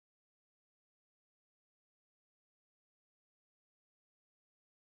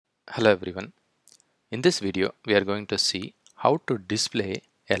Hello everyone. In this video, we are going to see how to display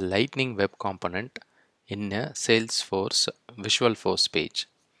a Lightning Web Component in a Salesforce Visualforce page.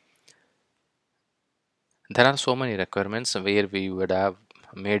 There are so many requirements where we would have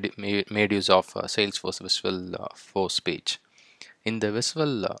made use of Salesforce Visualforce page. In the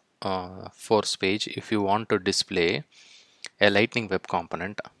Visualforce page, if you want to display a Lightning Web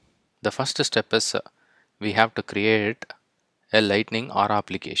Component, the first step is we have to create a Lightning R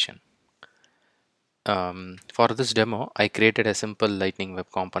application. For this demo, I created a simple Lightning Web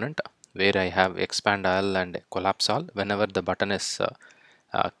Component where I have expand all and collapse all. Whenever the buttons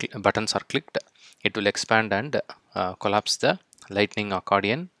are clicked, it will expand and collapse the Lightning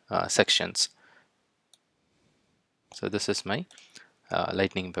accordion sections. So this is my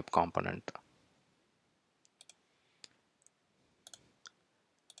Lightning Web Component.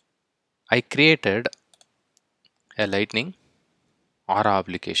 I created a Lightning Aura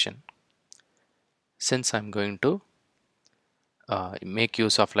application. Since I'm going to make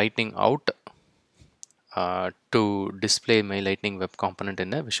use of Lightning out to display my Lightning Web Component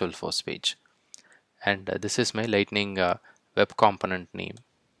in a Visualforce page. And this is my Lightning Web Component name,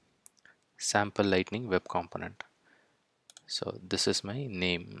 sample Lightning Web Component. So this is my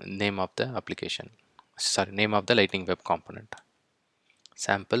name of the application, sorry, name of the Lightning Web Component,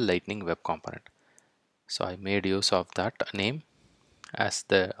 sample Lightning Web Component. So I made use of that name as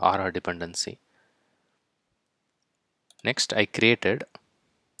the RR dependency. Next, I created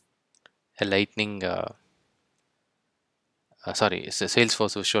a Lightning it's a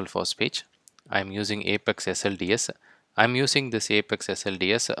Salesforce Visualforce page. I'm using Apex SLDS. I'm using this Apex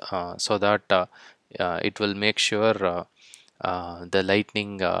SLDS so that it will make sure the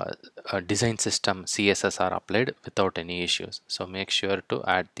Lightning design system CSS are applied without any issues. So make sure to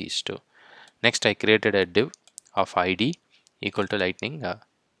add these two. Next, I created a div of ID equal to Lightning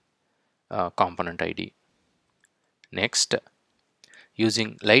component ID. Next,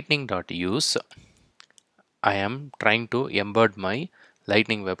 using lightning.use, I am trying to embed my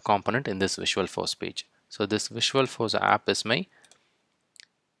Lightning Web Component in this Visualforce page. So this Visualforce app is my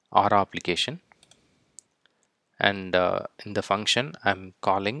Aura application, and in the function I'm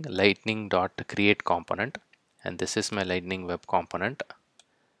calling lightning.create component, and this is my Lightning Web Component,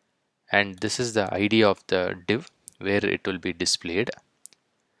 and this is the ID of the div where it will be displayed.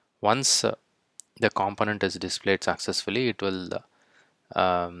 Once the component is displayed successfully, it will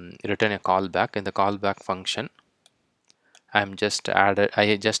return a callback. In the callback function, I just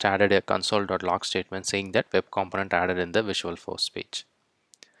added a console.log statement saying that web component added in the Visualforce page.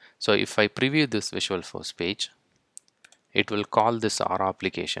 So if I preview this Visualforce page, it will call this R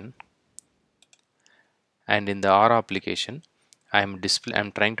application, and in the R application, I'm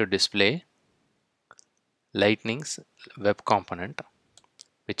trying to display Lightning's web component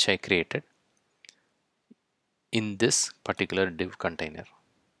which I created in this particular div container.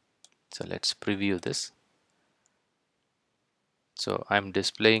 So let's preview this. So I'm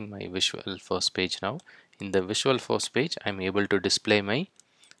displaying my Visualforce page now. In the Visualforce page, I'm able to display my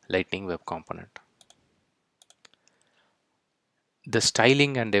Lightning Web Component. The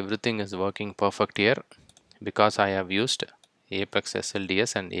styling and everything is working perfect here because I have used Apex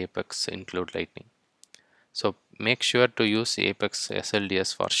SLDS and Apex include Lightning. So make sure to use Apex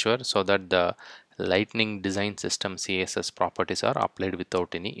SLDS for sure so that the Lightning design system CSS properties are applied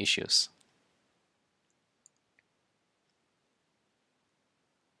without any issues.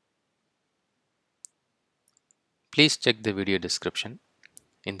 Please check the video description.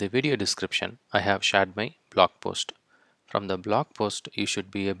 In the video description, I have shared my blog post. From the blog post, you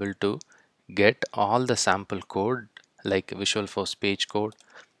should be able to get all the sample code like Visualforce page code,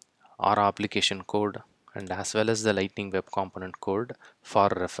 or application code, and as well as the Lightning Web Component code for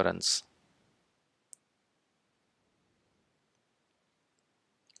reference.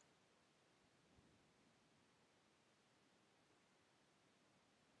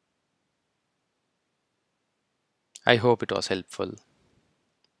 I hope it was helpful.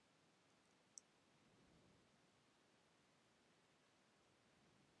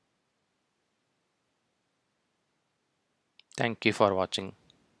 Thank you for watching.